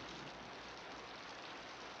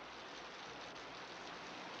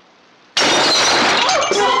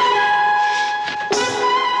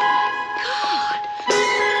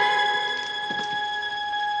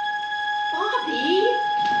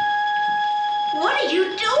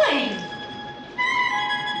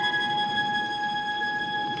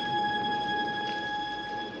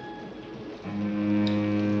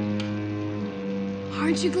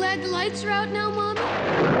 Aren't you glad the lights are out now, Mommy?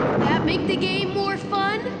 Will that make the game more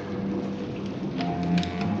fun?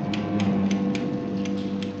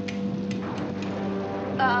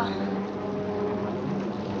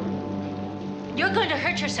 You're going to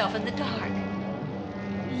hurt yourself in the dark.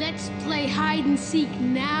 Let's play hide and seek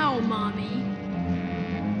now, Mommy.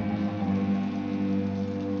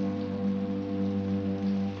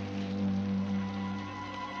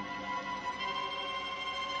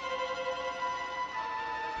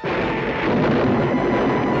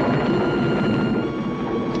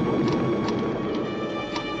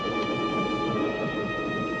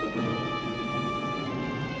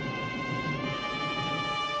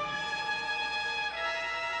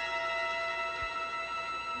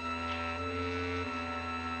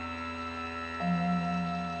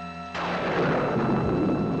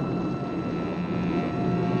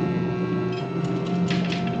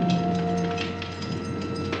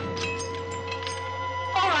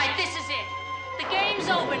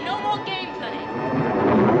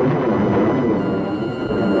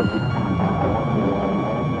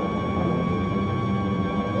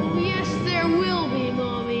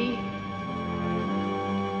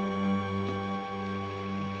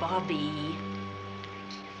 Bobby,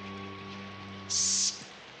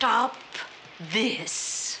 stop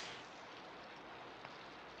this.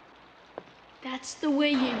 That's the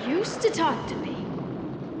way you used to talk to me.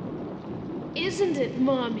 Isn't it,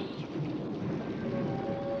 Mommy?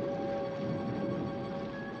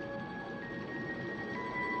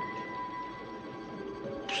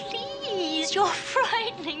 Please, you're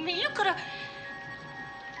frightening me.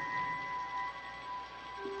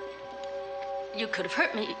 You could have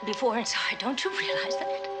hurt me before inside. Don't you realize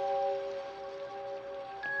that?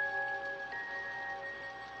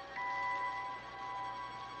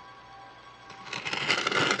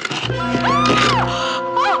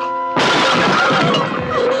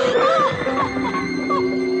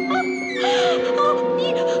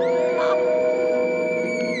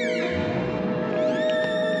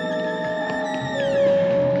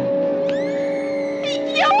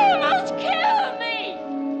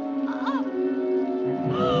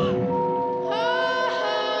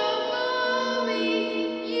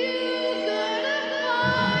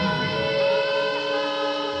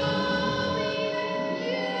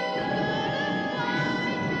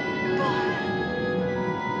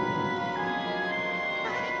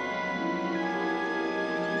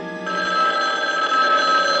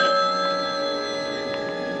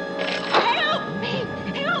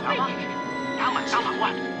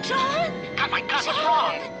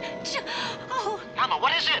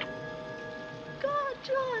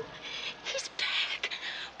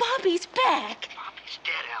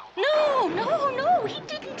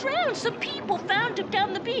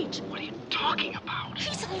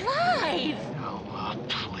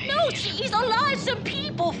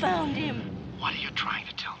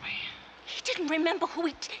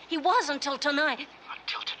 Until tonight.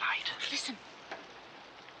 Until tonight? night. Listen.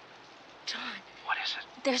 John. What is it?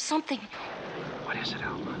 There's something. What is it,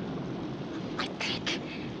 Alma? I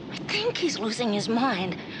think he's losing his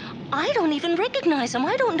mind. I don't even recognize him.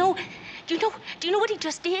 I don't know. Do you know what he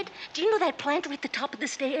just did? Do you know that planter at the top of the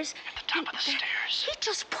stairs? At the top of the stairs? He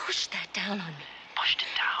just pushed that down on me. Pushed it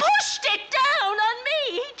down? Pushed it down on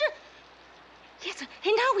me! Yes, and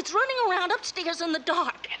now he's running around upstairs in the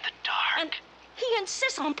dark. In the dark? And he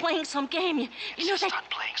insists on playing some game. You know that... on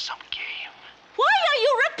playing some game? Why are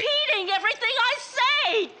you repeating everything I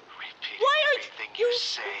say? Repeating everything you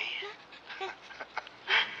say?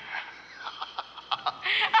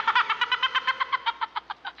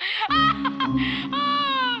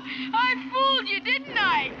 I fooled you, didn't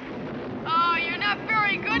I? Oh, you're not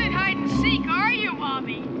very good at hide and seek, are you,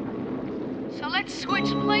 Mommy? So let's switch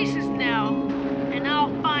places now, and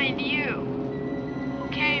I'll find you.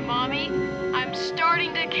 Okay, Mommy, I'm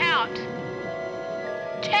starting to count.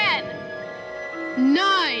 10,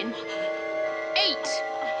 9, 8,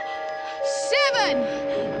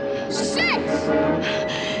 7, 6,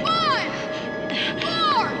 5,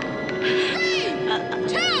 4, 3,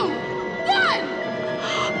 2, 1!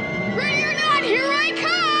 Ready or not, here I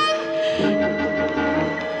come!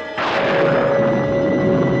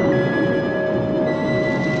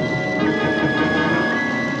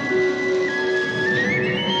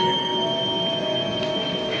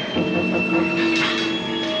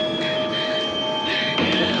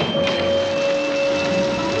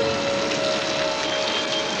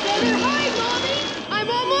 Better hide, Mommy! I'm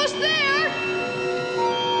almost there!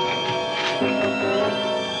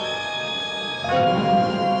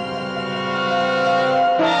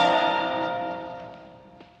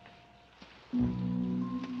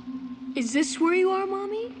 Is this where you are,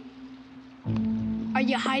 Mommy? Are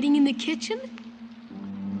you hiding in the kitchen?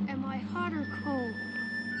 Am I hot or cold?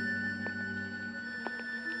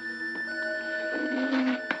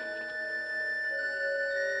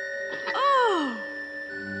 Oh!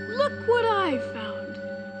 Look what I found.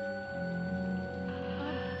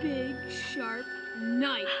 A big, sharp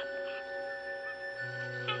knife.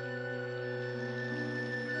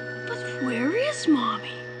 But where is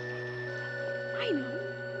Mommy? I know.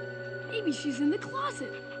 Maybe she's in the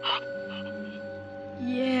closet.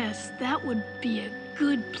 Yes, that would be a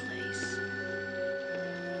good place.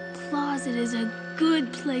 Closet is a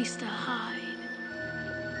good place to hide.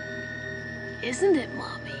 Isn't it,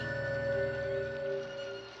 Mommy?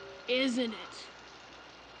 Isn't it?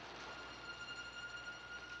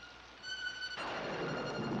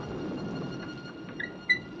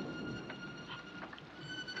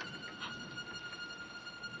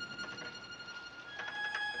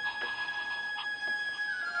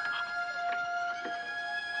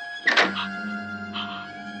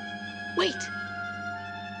 Wait!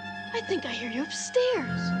 I think I hear you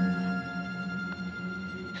upstairs.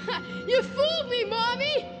 You fooled me,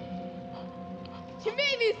 Mommy! You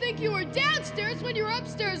made me think you were downstairs when you were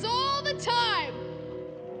upstairs all the time.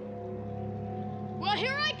 Well,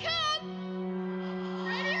 here I come!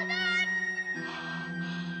 Ready or not?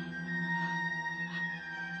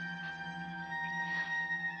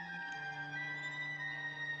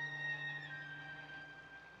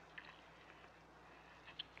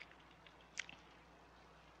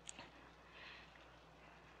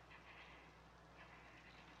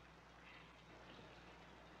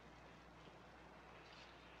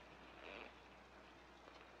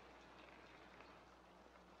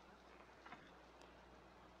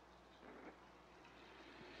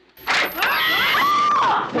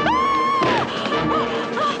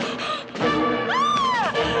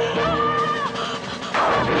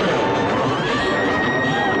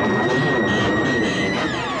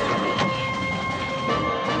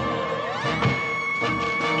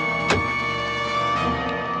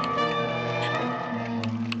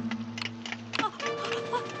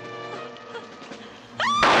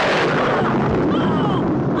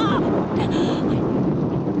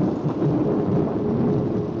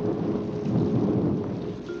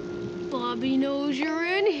 Bobby knows you're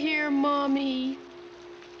in here, Mommy.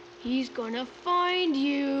 He's gonna find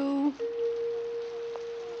you.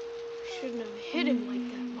 Shouldn't have hit him like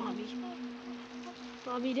that, Bobby.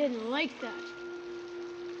 Bobby didn't like that.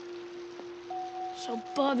 So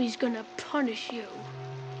Bobby's gonna punish you.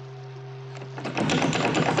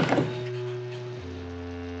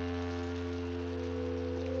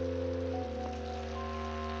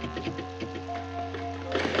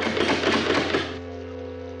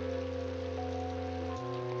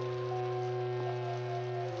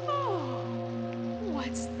 Oh,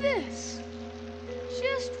 what's this?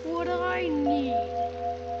 Just what I need.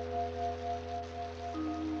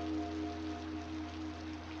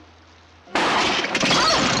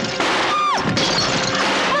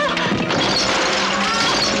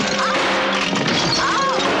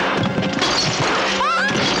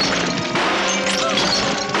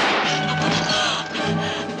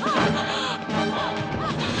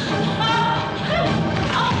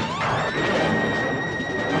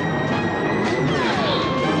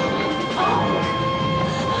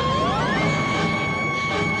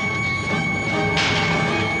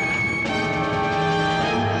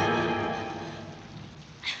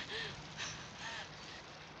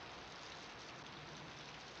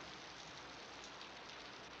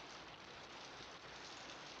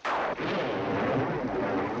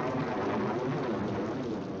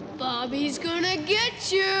 Bobby's gonna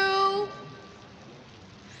get you.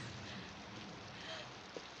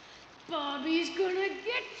 Bobby's gonna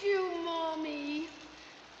get you, Mommy.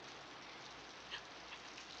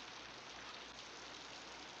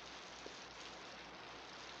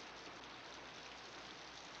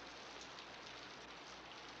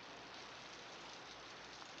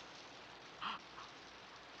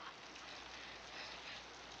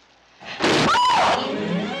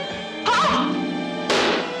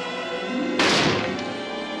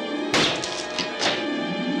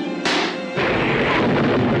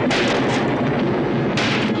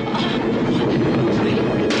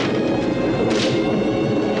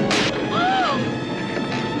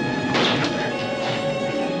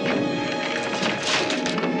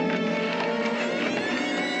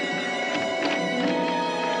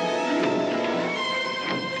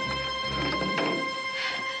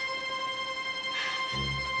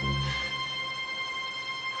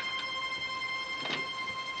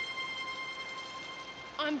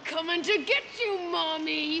 I'm coming to get you,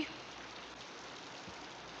 Mommy.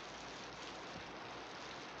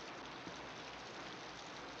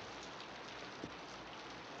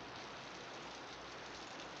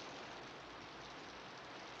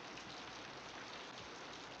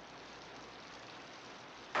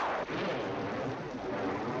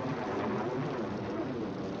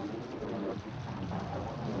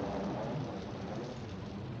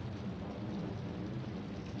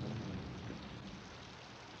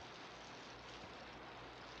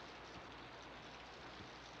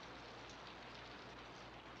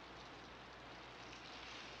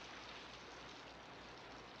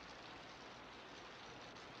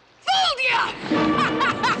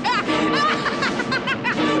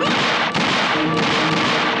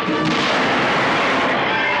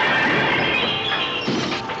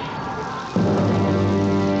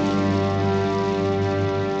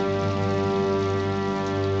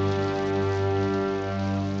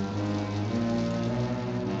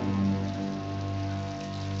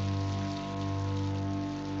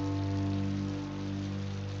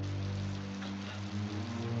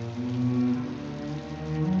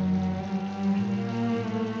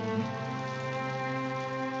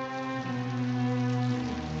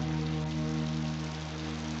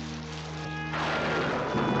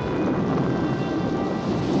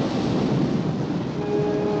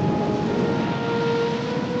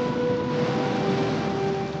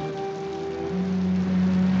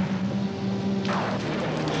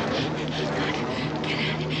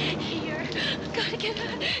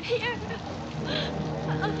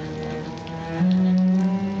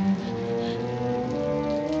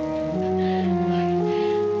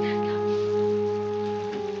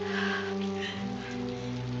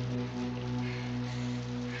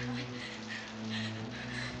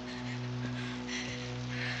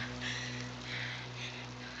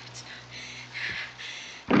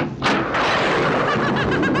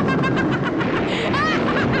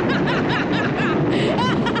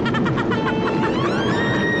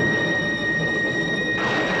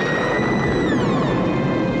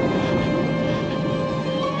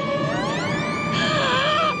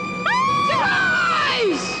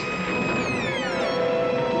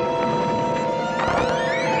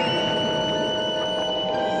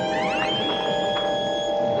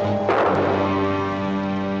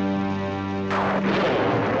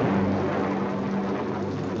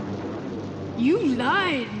 You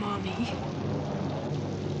lied, Mommy.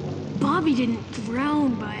 Bobby didn't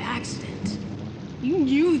drown by accident. You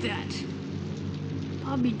knew that.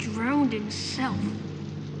 Bobby drowned himself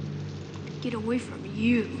to get away from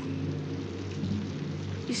you.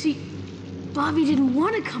 You see, Bobby didn't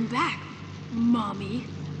want to come back, Mommy.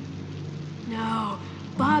 No,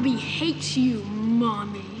 Bobby hates you,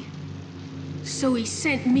 Mommy. So he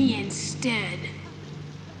sent me instead.